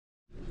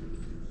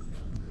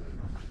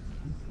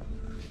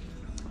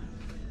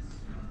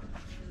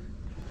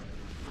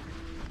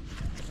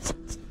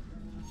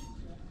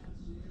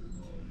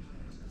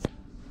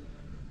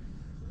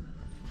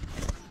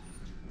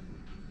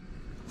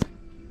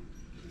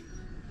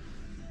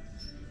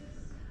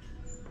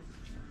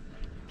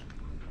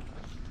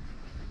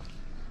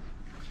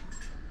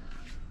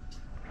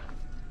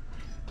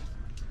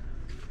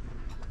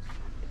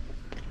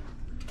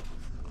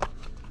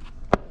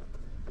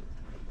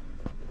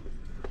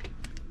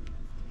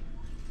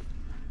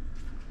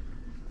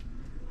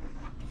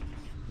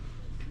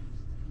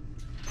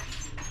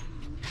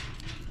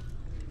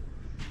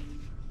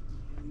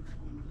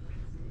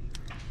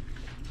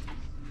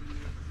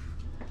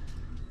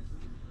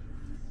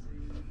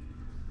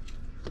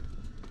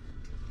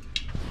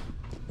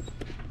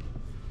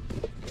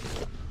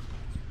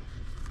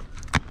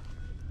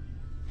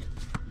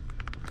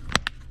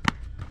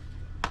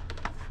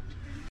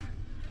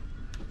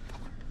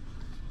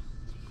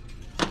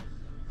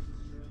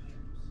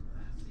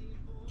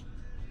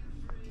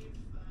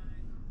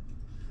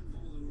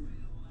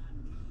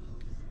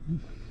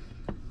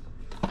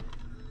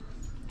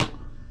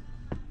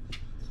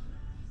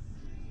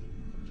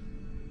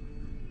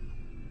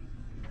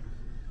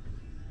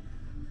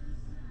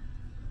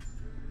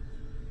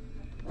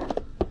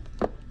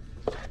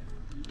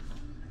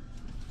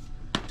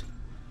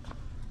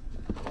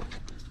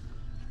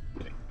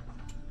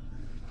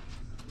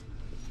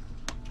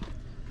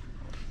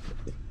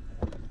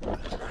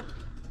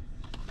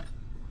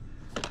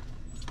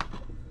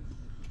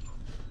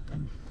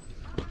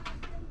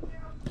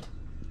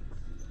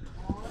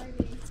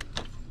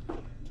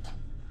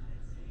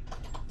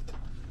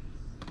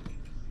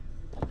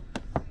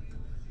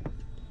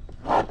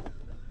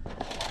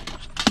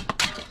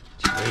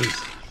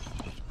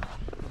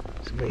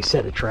Somebody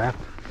set a trap.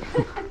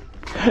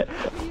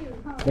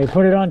 They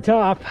put it on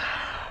top.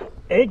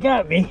 It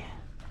got me.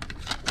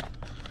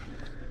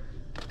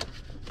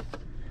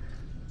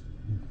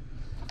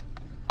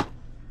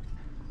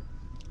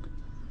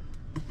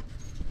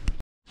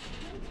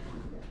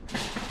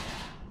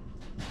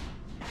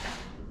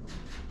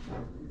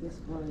 This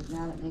was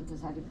now that makes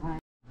us had to find.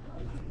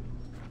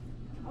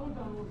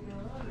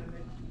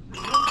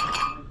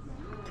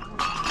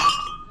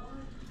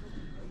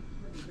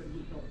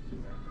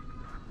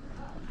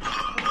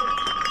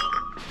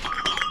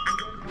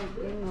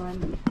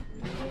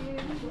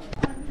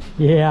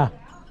 Yeah,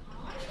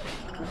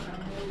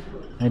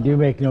 I do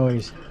make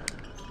noise.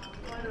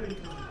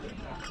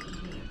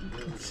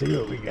 Let's see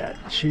what we got.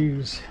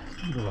 Shoes,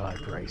 a lot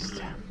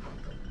priced.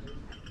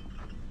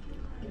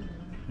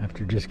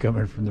 After just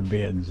coming from the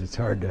bins, it's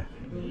hard to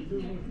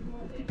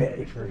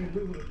pay for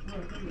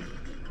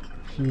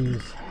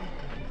shoes.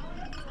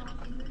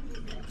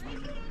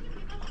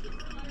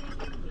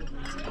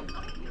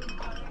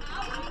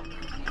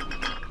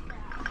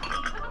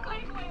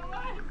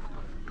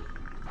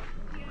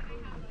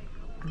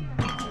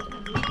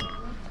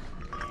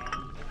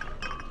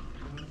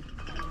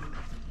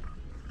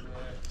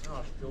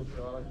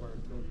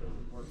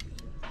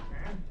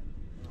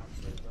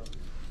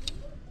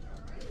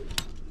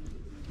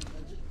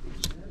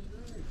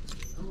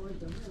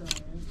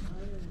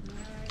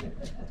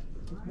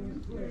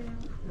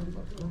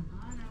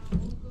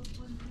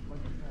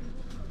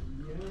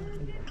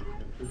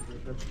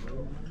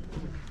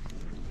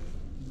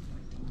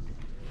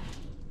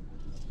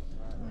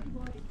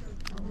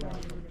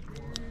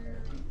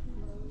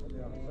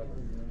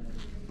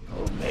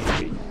 Oh,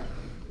 maybe.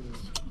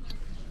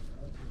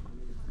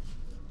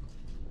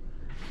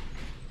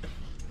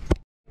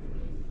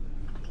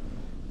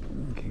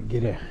 Can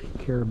get a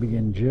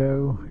Caribbean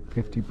Joe,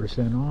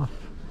 50% off.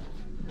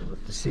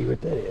 Let's see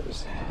what that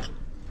is.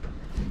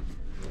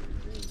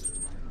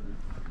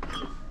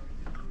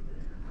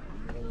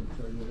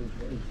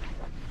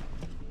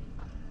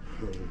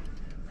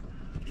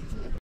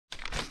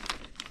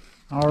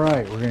 All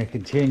right, we're going to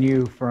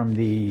continue from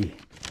the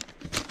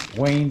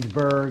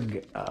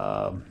Waynesburg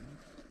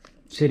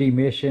city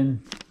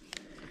mission,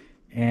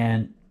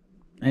 and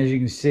as you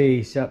can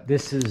see, so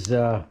this is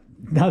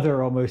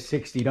another almost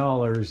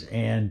 $60,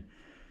 and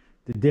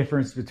the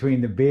difference between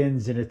the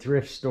bins and a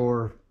thrift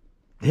store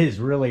is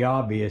really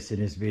obvious in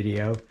this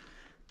video.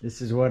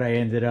 This is what I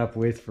ended up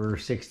with for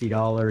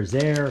 $60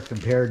 there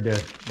compared to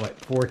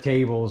what, 4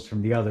 tables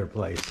from the other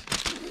place.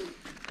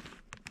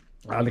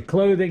 The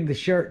clothing,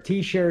 the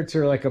t-shirts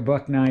are like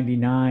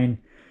 $1.99.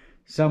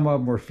 Some of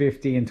them were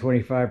 50 and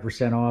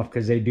 25% off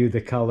because they do the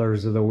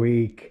colors of the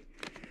week.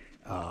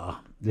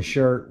 The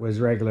shirt was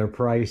regular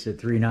price at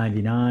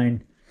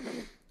 $3.99.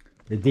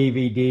 The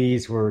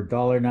DVDs were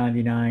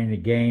 $1.99. The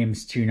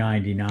games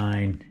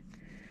 $2.99.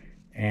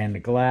 And the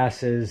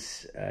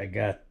glasses, I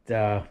got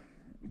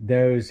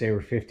those. They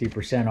were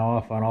 50%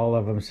 off on all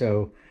of them,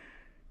 so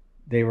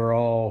they were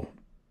all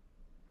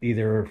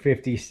either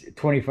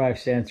 25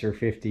 cents or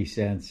 50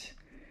 cents.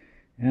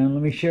 And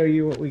let me show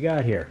you what we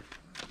got here.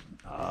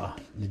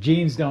 The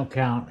jeans don't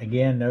count.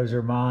 Again, those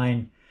are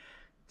mine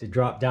to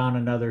drop down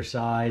another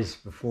size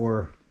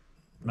before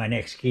my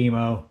next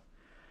chemo.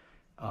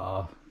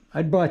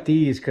 I bought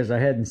these because I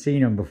hadn't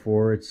seen them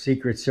before. It's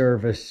Secret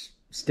Service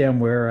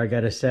stemware. I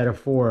got a set of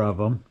 4 of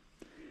them.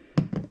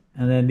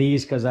 And then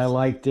these because I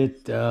liked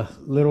it.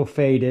 Little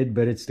faded,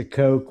 but it's the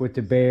Coke with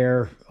the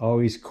bear.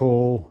 Always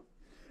cool.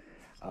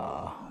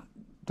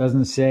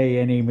 Doesn't say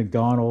any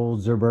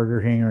McDonald's or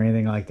Burger King or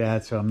anything like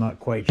that, so I'm not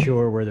quite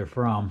sure where they're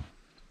from.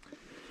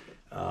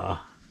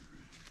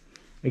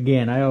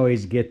 Again, I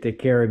always get the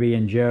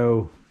Caribbean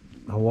Joe,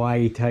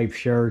 Hawaii type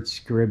shirts,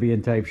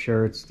 Caribbean type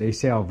shirts. They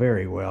sell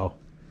very well.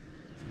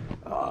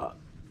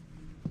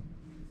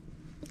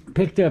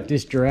 Picked up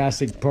this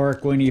Jurassic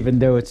Park one, even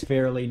though it's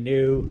fairly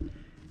new,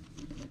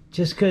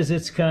 just because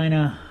it's kind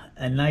of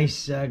a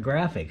nice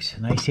graphics,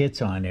 nice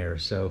hits on there,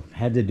 so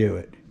had to do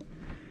it.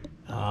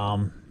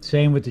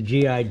 Same with the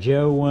G.I.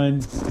 Joe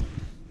one,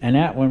 and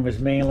that one was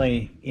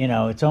mainly, you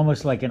know, it's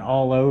almost like an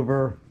all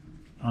over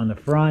on the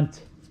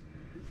front,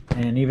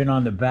 and even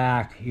on the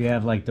back you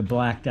have like the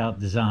blacked out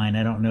design.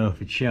 I don't know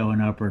if it's showing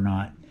up or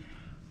not,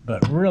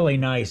 but really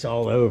nice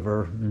all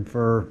over. And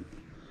for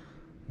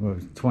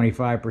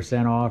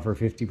 25% off or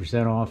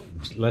 50% off,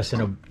 less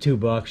than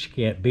 $2. You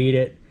can't beat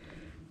it.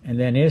 And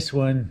then this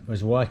one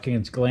was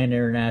Watkins Glen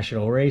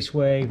International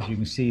Raceway. You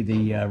can see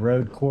the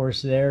road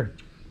course there.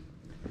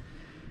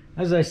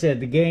 As I said,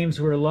 the games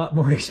were a lot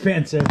more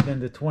expensive than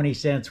the 20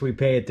 cents we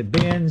pay at the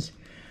bins,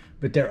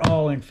 but they're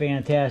all in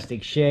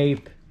fantastic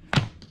shape.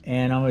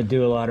 And I'm going to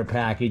do a lot of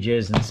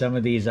packages, and some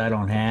of these I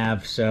don't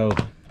have, so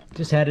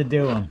just had to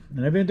do them.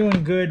 And I've been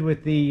doing good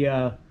with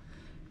the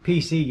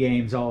PC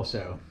games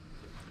also.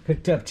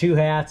 Picked up 2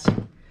 hats,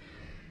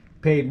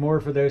 paid more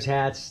for those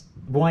hats,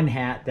 1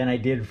 hat, than I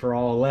did for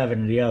all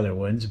 11 of the other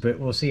ones, but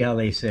we'll see how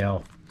they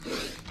sell.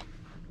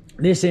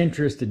 This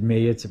interested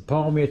me. It's a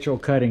Paul Mitchell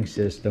cutting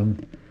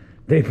system.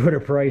 They put a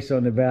price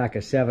on the back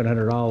of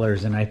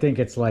 $700, and I think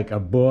it's like a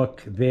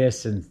book,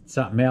 this, and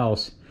something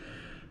else.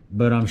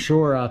 But I'm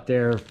sure out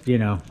there, you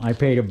know, I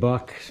paid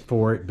 $1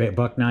 for it,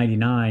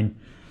 $1.99.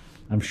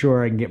 I'm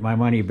sure I can get my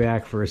money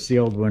back for a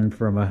sealed one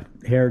from a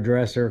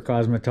hairdresser,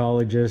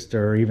 cosmetologist,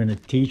 or even a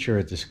teacher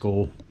at the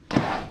school.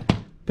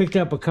 Picked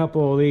up a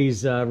couple of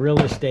these real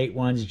estate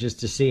ones just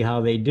to see how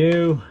they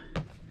do.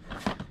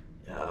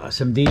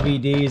 Some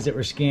DVDs that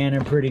were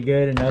scanning pretty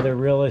good, another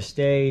real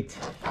estate,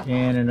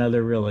 and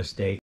another real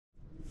estate.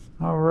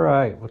 All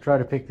right, we'll try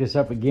to pick this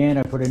up again.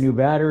 I put a new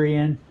battery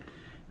in.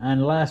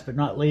 And last but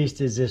not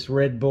least is this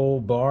Red Bull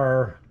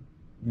bar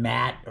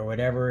mat or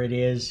whatever it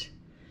is.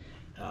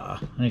 I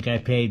think I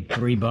paid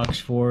 $3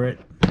 for it.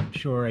 I'm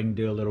sure I can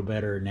do a little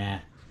better than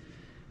that.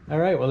 All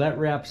right, well, that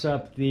wraps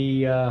up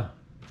the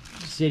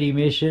city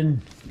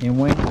mission in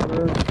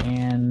Waynesburg,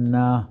 and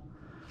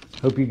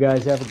hope you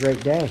guys have a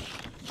great day.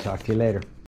 Talk to you later.